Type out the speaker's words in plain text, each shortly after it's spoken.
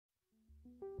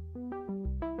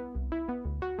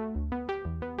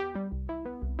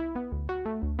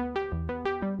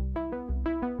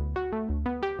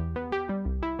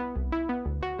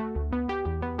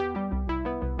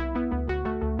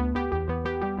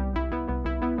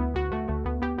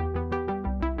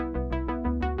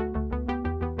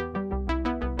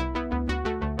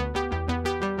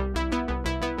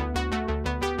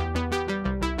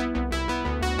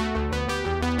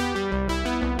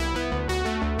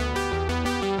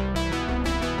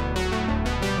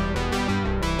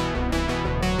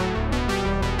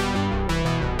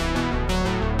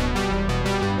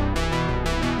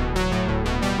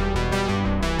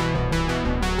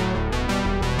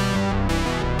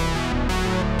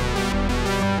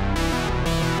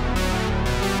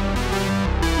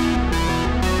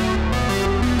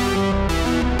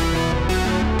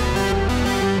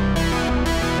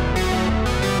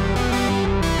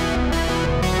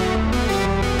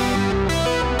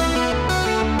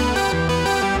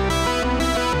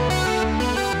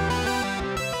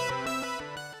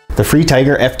The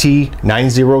FreeTiger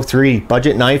FT903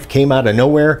 budget knife came out of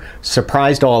nowhere,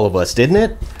 surprised all of us, didn't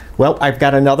it? Well, I've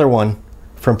got another one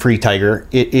from FreeTiger.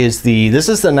 This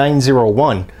is the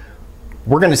 901.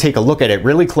 We're going to take a look at it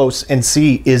really close and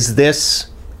see, is this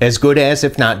as good as,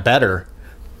 if not better,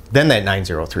 than that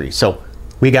 903? So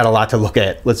we got a lot to look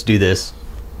at. Let's do this.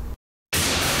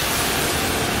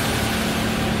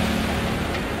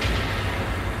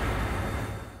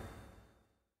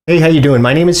 Hey, how you doing?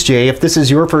 My name is Jay. If this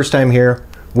is your first time here,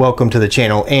 welcome to the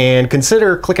channel, and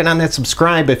consider clicking on that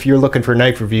subscribe if you're looking for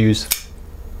knife reviews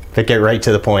that get right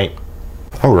to the point.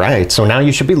 All right, so now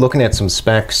you should be looking at some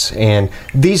specs, and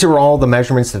these are all the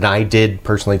measurements that I did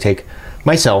personally take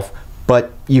myself,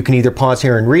 but you can either pause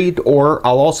here and read, or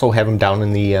I'll also have them down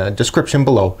in the description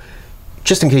below,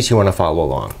 just in case you want to follow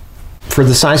along. For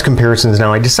the size comparisons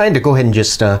now, I decided to go ahead and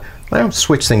just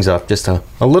switch things up just a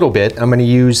little bit. I'm going to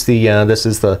use this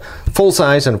is the full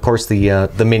size, and of course the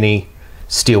mini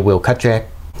steel wheel cut jack.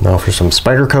 Now for some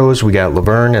Spydercos, we got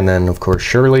Laverne, and then of course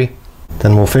Shirley.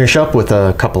 Then we'll finish up with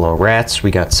a couple of rats.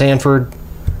 We got Sanford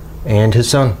and his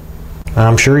son.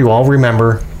 I'm sure you all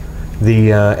remember the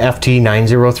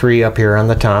FT903 up here on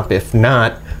the top. If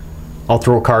not, I'll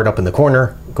throw a card up in the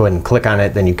corner. Go ahead and click on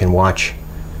it, then you can watch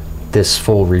this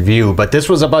full review. But this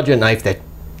was a budget knife that,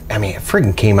 I mean, it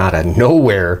friggin' came out of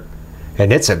nowhere,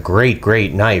 and it's a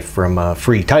great knife from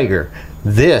FreeTiger.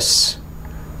 This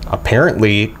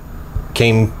apparently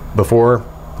came before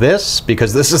this,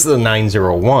 because this is the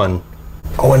 901.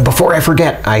 Oh, and before I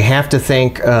forget, I have to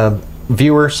thank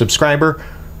viewer, subscriber,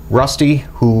 Rusty,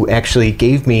 who actually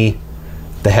gave me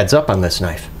the heads up on this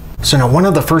knife. So now one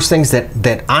of the first things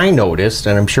that I noticed,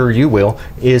 and I'm sure you will,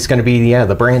 is going to be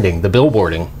the branding, the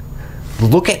billboarding.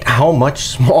 Look at how much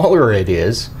smaller it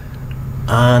is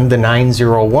on the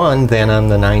 901 than on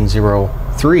the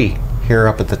 903 here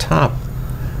up at the top.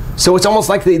 So it's almost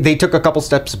like they took a couple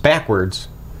steps backwards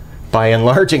by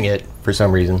enlarging it for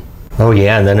some reason. Oh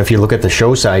yeah, and then if you look at the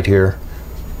show side here,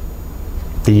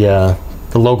 the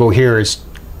logo here is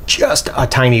just a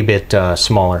tiny bit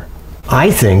smaller. I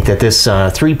think that this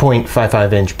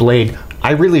 3.55 inch blade,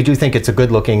 I really do think it's a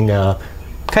good looking,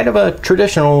 kind of a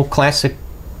traditional classic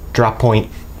drop point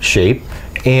shape,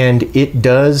 and it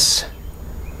does,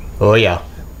 oh yeah,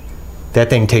 that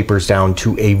thing tapers down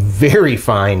to a very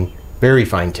fine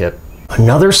tip.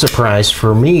 Another surprise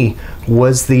for me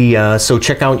was the so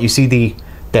check out, you see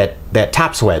that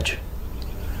top swedge.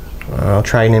 I'll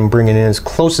try and bring it in as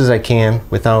close as I can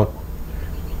without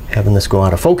having this go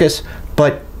out of focus,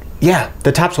 but yeah,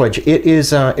 the top swedge,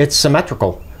 it's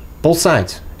symmetrical both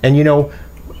sides. And you know,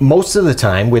 most of the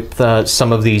time with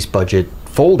some of these budget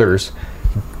folders,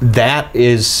 that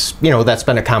is, you know, that's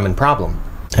been a common problem.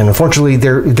 And unfortunately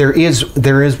there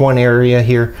is one area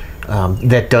here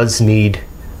that does need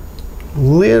a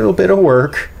little bit of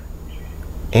work,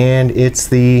 and it's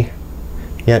the,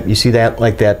 yep, you see that,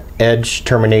 like that edge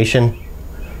termination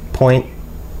point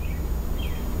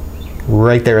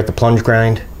right there at the plunge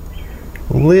grind.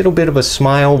 A little bit of a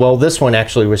smile. Well, this one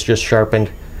actually was just sharpened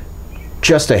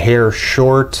just a hair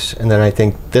short, and then I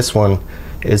think this one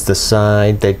is the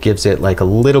side that gives it like a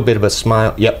little bit of a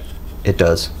smile. Yep, it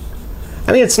does.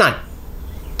 I mean, it's not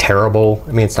terrible.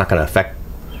 I mean, it's not going to affect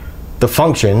the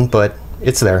function, but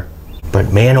it's there.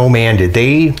 But man, oh man, did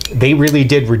they really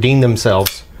did redeem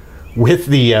themselves with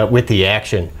the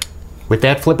action. With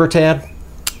that flipper tab,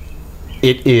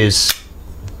 it is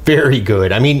very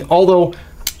good. I mean, although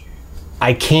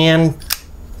I can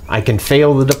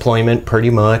fail the deployment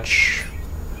pretty much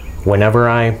whenever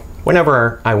I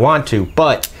want to,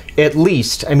 but at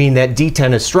least, I mean, that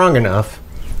D10 is strong enough,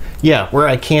 yeah, where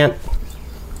I can't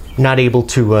not able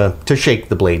to shake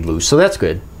the blade loose, so that's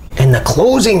good. And the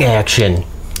closing action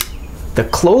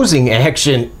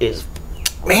is,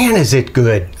 man, is it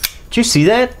good. Did you see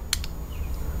that?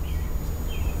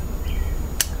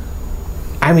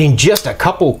 I mean, just a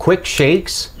couple quick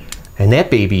shakes and that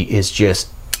baby is just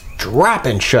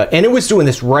dropping shut. And it was doing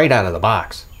this right out of the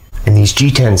box. And these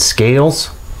G10 scales,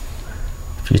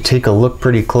 if you take a look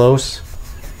pretty close,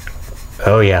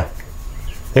 oh yeah,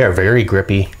 they are very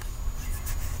grippy.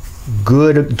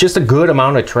 Good, just a good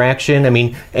amount of traction. I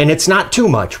mean, and it's not too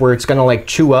much where it's gonna like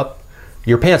chew up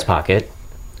your pants pocket.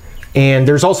 And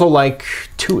there's also like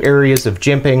 2 areas of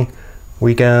jimping.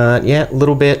 We got, yeah, a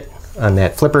little bit on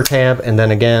that flipper tab, and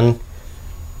then again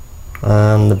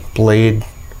on the blade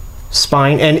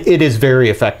spine, and it is very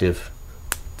effective.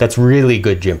 That's really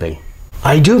good jimping.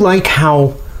 I do like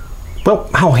how, well,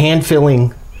 how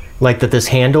hand-filling, like that this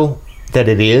handle, that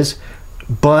it is,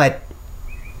 but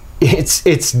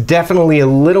it's definitely a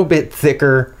little bit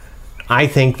thicker, I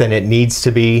think, than it needs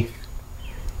to be.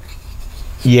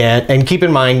 Yeah, and keep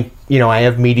in mind, you know, I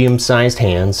have medium-sized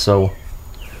hands, so,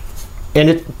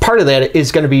 and part of that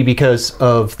is going to be because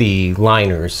of the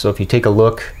liners. So if you take a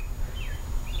look,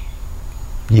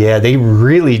 yeah, they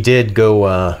really did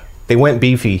go, they went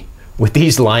beefy with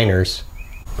these liners.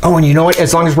 Oh, and you know what?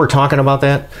 As long as we're talking about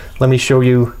that, let me show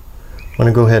you. I'm going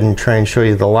to go ahead and try and show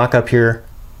you the lockup here.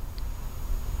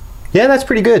 Yeah, that's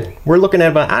pretty good. We're looking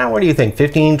at about, I don't know, what do you think,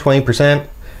 15, 20%?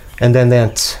 And then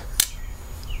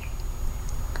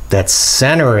that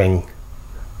centering,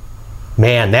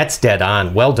 man, that's dead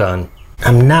on. Well done.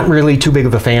 I'm not really too big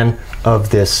of a fan of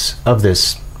this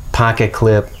pocket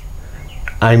clip.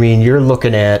 I mean, you're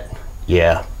looking at,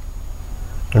 yeah.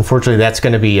 Unfortunately, that's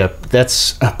going to be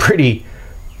that's a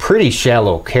pretty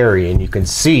shallow carry, and you can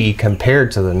see compared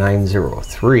to the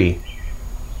 903.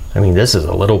 I mean, this is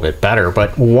a little bit better,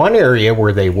 but one area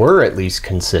where they were at least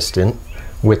consistent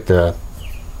with the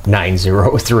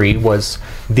 903 was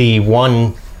the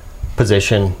one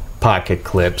position pocket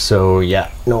clip. So yeah,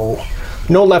 no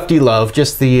lefty love,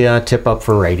 just the tip up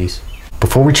for righties.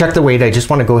 Before we check the weight, I just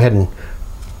want to go ahead and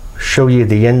show you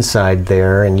the inside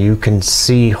there, and you can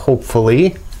see,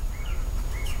 hopefully.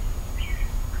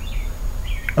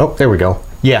 Oh, there we go.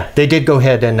 Yeah, they did go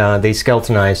ahead and they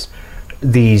skeletonized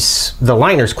the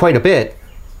liners quite a bit,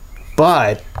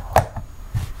 but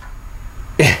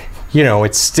you know,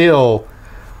 it's still,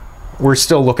 we're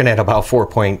still looking at about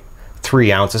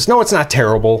 4.3 ounces. No, it's not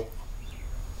terrible,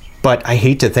 but I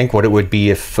hate to think what it would be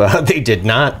if they did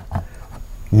not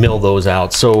mill those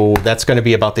out. So that's going to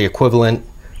be about the equivalent,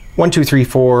 1, 2, 3,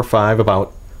 4, 5,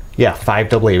 about, yeah,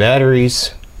 5 AA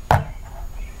batteries.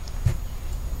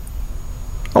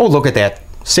 Oh, look at that,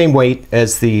 same weight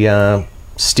as the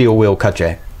steel wheel cut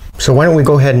jack. So why don't we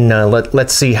go ahead and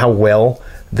let's see how well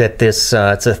that this,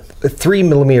 it's a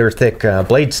 3mm thick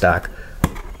blade stock.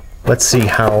 Let's see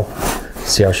how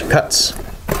she cuts.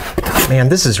 Man,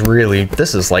 this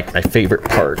is like my favorite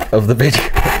part of the video.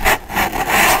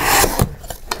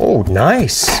 Oh,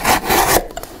 nice.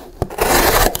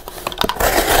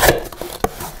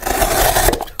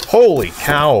 Holy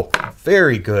cow,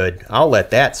 very good. I'll let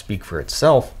that speak for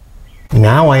itself.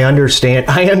 Now I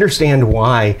understand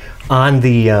why on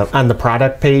the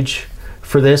product page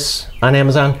for this on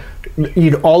Amazon,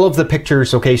 all of the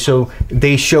pictures, okay, so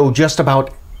they show just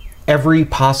about every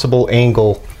possible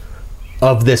angle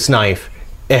of this knife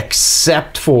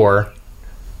except for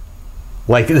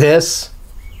like this,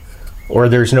 or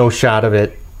there's no shot of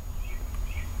it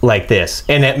like this.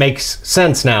 And that makes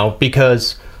sense now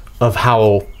because of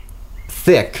how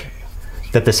thick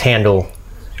that this handle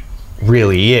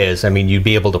really is. I mean, you'd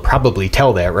be able to probably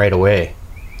tell that right away.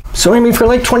 So I mean, for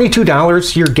like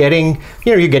 $22, you're getting,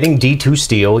 you know, you're getting D2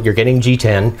 steel, you're getting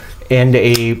G10, and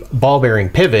a ball bearing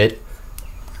pivot.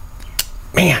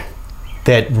 Man,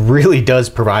 that really does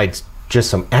provide just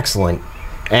some excellent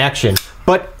action.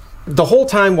 But the whole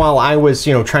time while I was,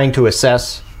 you know, trying to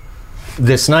assess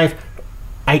this knife,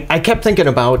 I kept thinking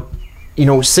about, you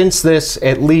know, since this,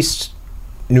 at least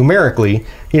numerically,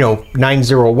 you know,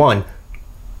 901,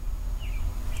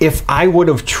 if I would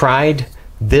have tried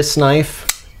this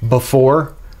knife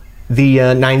before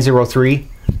the 903,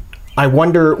 I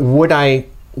wonder would I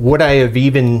have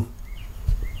even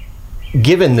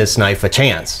given this knife a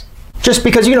chance? Just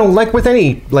because, you know, like with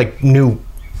any like new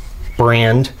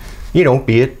brand, you know,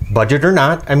 be it budget or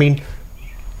not, I mean,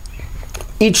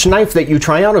 each knife that you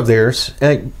try out of theirs,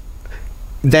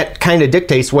 that kind of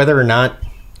dictates whether or not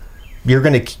you're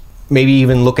going to maybe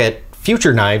even look at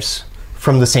future knives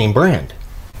from the same brand.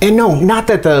 And no, not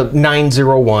that the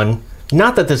 901,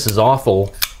 not that this is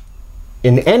awful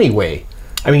in any way.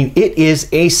 I mean, it is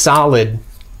a solid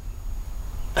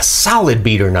a solid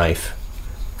beater knife.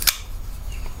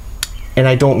 And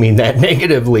I don't mean that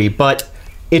negatively, but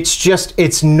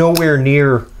it's nowhere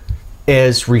near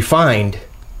as refined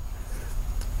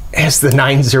as the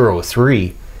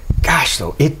 903. Gosh,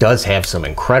 though, it does have some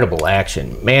incredible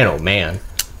action. Man, oh man.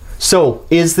 So,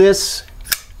 is this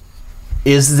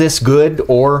good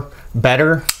or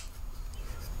better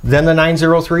than the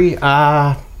 903?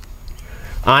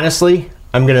 Honestly,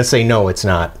 I'm gonna say no, it's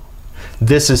not.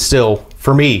 This is still,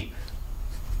 for me,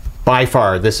 by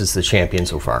far, this is the champion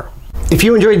so far. If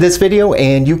you enjoyed this video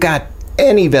and you got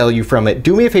any value from it,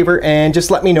 do me a favor and just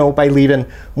let me know by leaving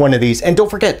one of these. And don't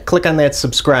forget, click on that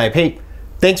subscribe. Hey,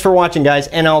 thanks for watching, guys,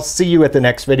 and I'll see you at the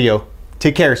next video.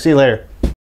 Take care. See you later.